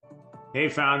Hey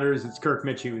founders, it's Kirk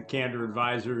Mitchie with Candor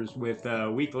Advisors with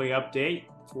a weekly update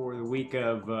for the week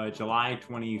of July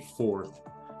 24th.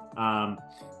 Um,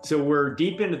 so we're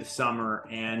deep into the summer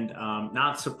and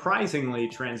not surprisingly,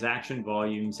 transaction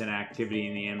volumes and activity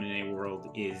in the M&A world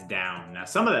is down. Now,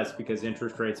 some of that's because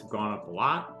interest rates have gone up a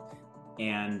lot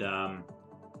and the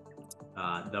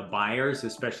buyers,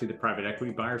 especially the private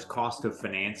equity buyers, cost of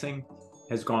financing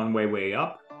has gone way, way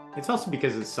up. It's also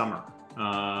because it's summer.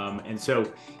 And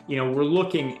so, we're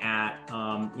looking at,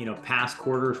 past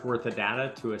quarters worth of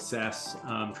data to assess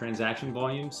transaction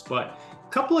volumes. But a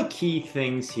couple of key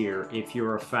things here if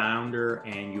you're a founder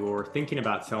and you're thinking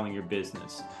about selling your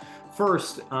business.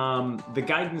 First, the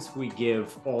guidance we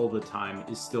give all the time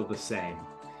is still the same.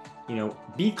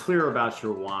 Be clear about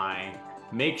your why.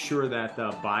 Make sure that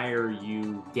the buyer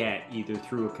you get, either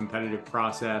through a competitive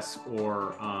process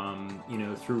or,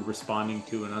 through responding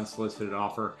to an unsolicited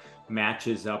offer,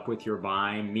 matches up with your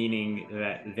buy, meaning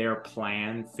that their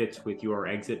plan fits with your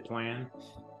exit plan.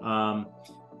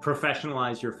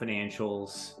 Professionalize your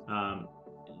financials.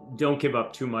 Don't give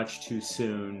up too much too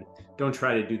soon. Don't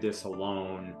try to do this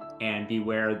alone, and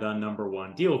beware the number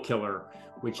one deal killer,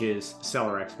 which is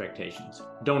seller expectations.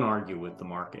 Don't argue with the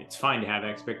market. It's fine to have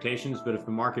expectations, but if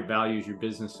the market values your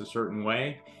business a certain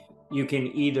way, you can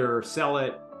either sell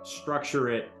it, structure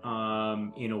it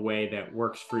in a way that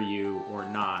works for you or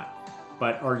not.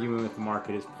 But arguing with the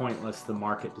market is pointless. The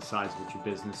market decides what your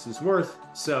business is worth.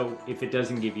 So if it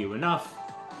doesn't give you enough,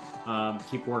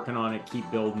 keep working on it, keep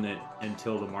building it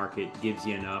until the market gives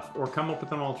you enough, or come up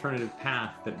with an alternative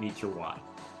path that meets your why.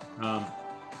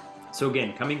 So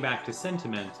again, coming back to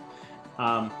sentiment,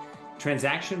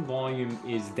 transaction volume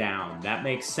is down. That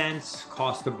makes sense.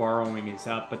 Cost of borrowing is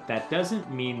up, but that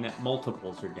doesn't mean that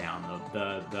multiples are down.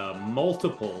 The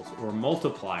multiples or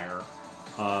multiplier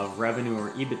of revenue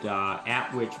or EBITDA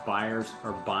at which buyers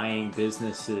are buying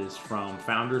businesses from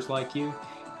founders like you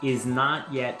is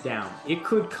not yet down. It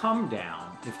could come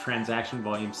down if transaction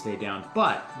volumes stay down,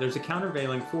 but there's a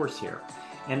countervailing force here,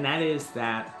 and that is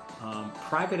that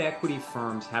private equity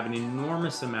firms have an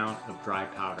enormous amount of dry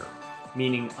powder,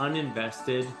 meaning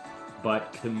uninvested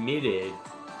but committed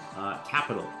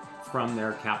capital from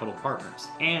their capital partners.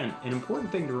 And an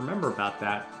important thing to remember about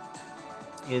that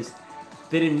is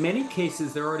that in many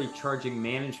cases, they're already charging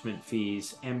management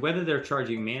fees. And whether they're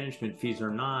charging management fees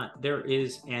or not, there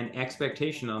is an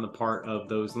expectation on the part of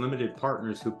those limited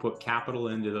partners who put capital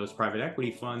into those private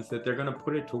equity funds that they're going to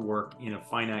put it to work in a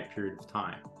finite period of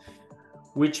time.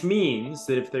 Which means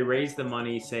that if they raised the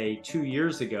money, say 2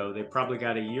 years ago, they probably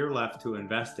got a year left to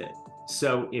invest it.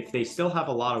 So if they still have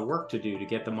a lot of work to do to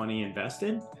get the money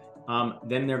invested,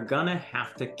 then they're gonna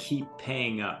have to keep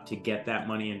paying up to get that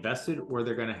money invested, or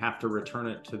they're gonna have to return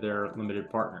it to their limited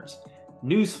partners.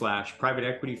 Newsflash, private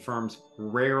equity firms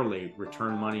rarely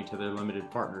return money to their limited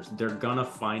partners. They're gonna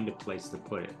find a place to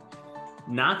put it.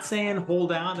 Not saying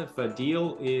hold out if a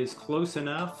deal is close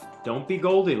enough. Don't be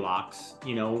Goldilocks.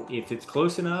 If it's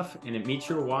close enough and it meets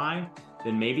your why,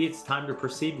 then maybe it's time to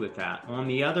proceed with that. On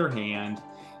the other hand,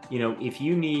 if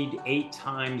you need 8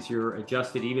 times your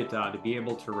adjusted EBITDA to be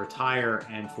able to retire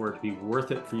and for it to be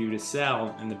worth it for you to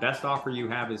sell, and the best offer you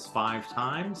have is 5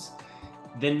 times,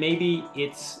 then maybe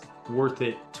it's worth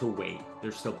it to wait.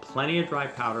 There's still plenty of dry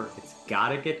powder. It's got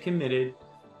to get committed.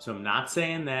 So I'm not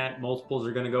saying that multiples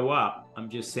are going to go up. I'm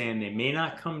just saying they may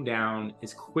not come down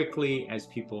as quickly as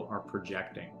people are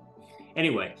projecting.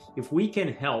 Anyway, if we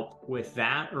can help with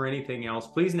that or anything else,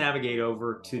 please navigate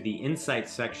over to the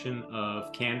insights section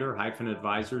of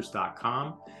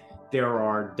candor-advisors.com. There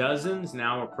are dozens,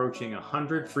 now approaching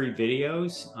 100 free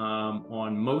videos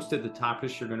on most of the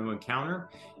topics you're going to encounter.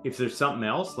 If there's something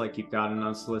else, like you've got an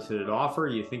unsolicited offer,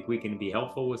 you think we can be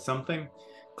helpful with something,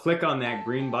 click on that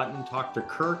green button, talk to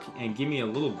Kirk, and give me a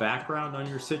little background on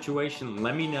your situation.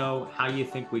 Let me know how you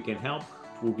think we can help.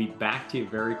 We'll be back to you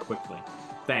very quickly.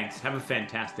 Thanks. Have a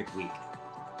fantastic week.